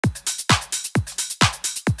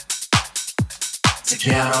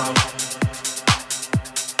Together.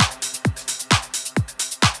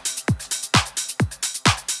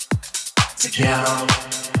 Together.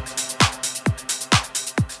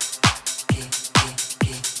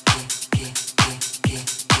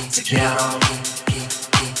 Together.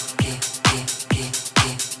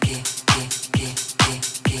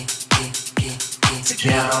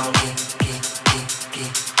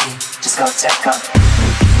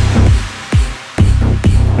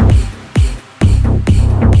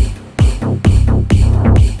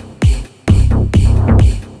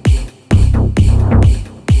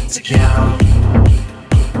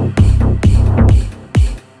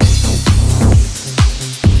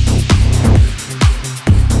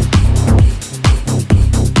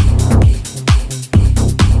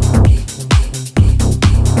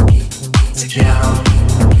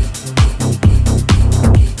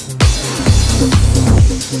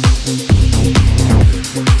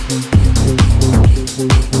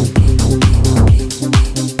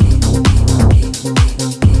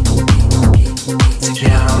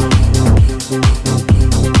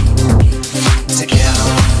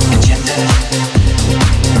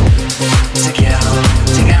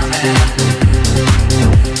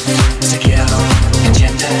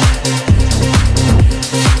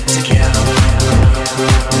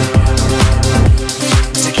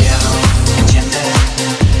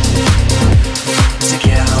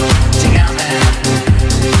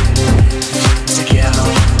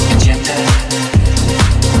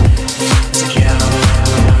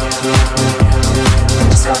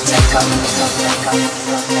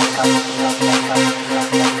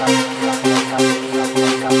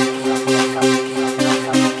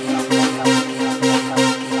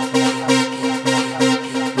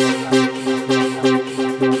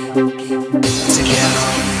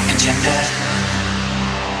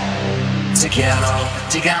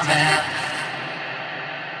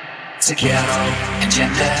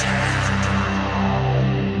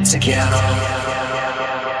 Together.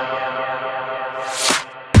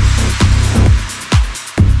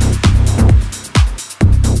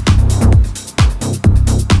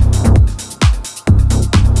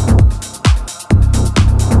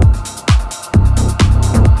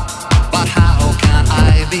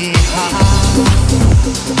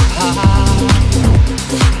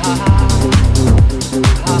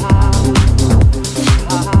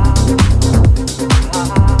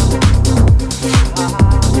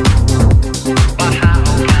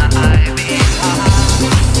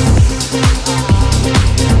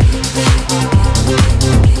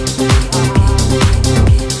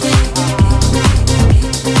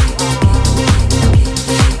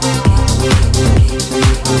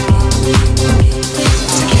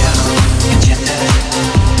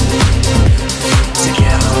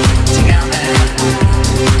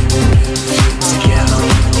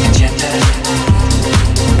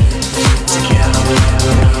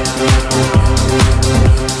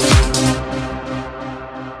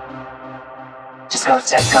 Discoteca.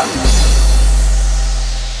 Discoteca.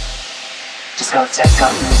 Discoteca.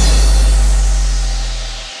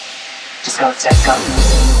 Discoteca.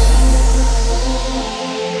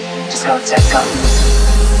 Discoteca.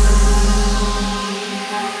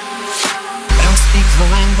 I don't speak the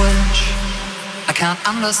language, I can't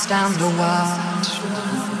understand the word.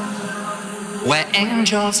 Where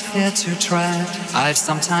angels fear to tread, I've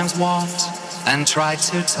sometimes walked and tried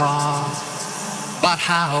to talk. But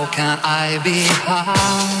how can I be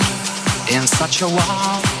heard in such a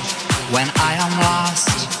world when I am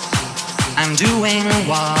lost? I'm doing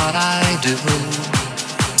what I do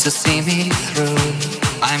to see me through.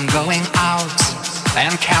 I'm going out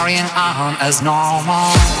and carrying on as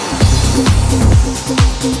normal.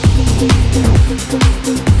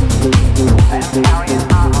 I'm carrying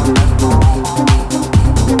on as normal.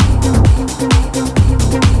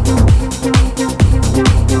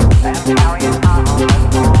 I'm carrying on.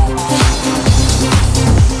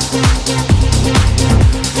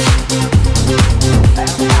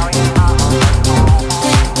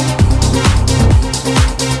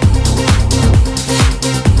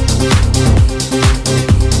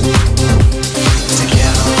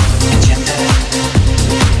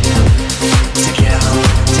 Together,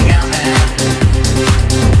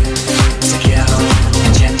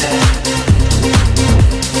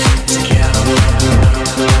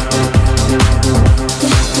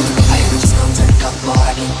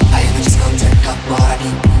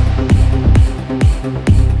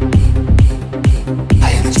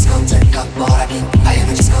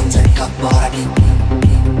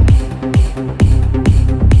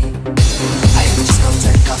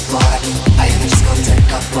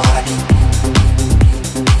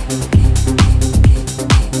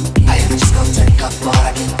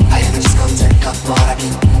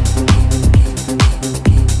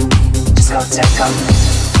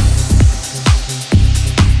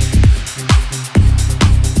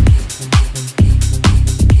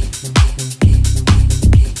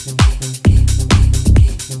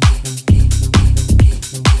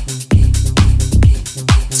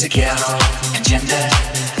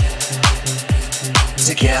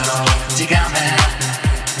 te quiero, dígame,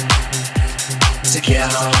 te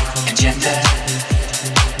quiero, entiende.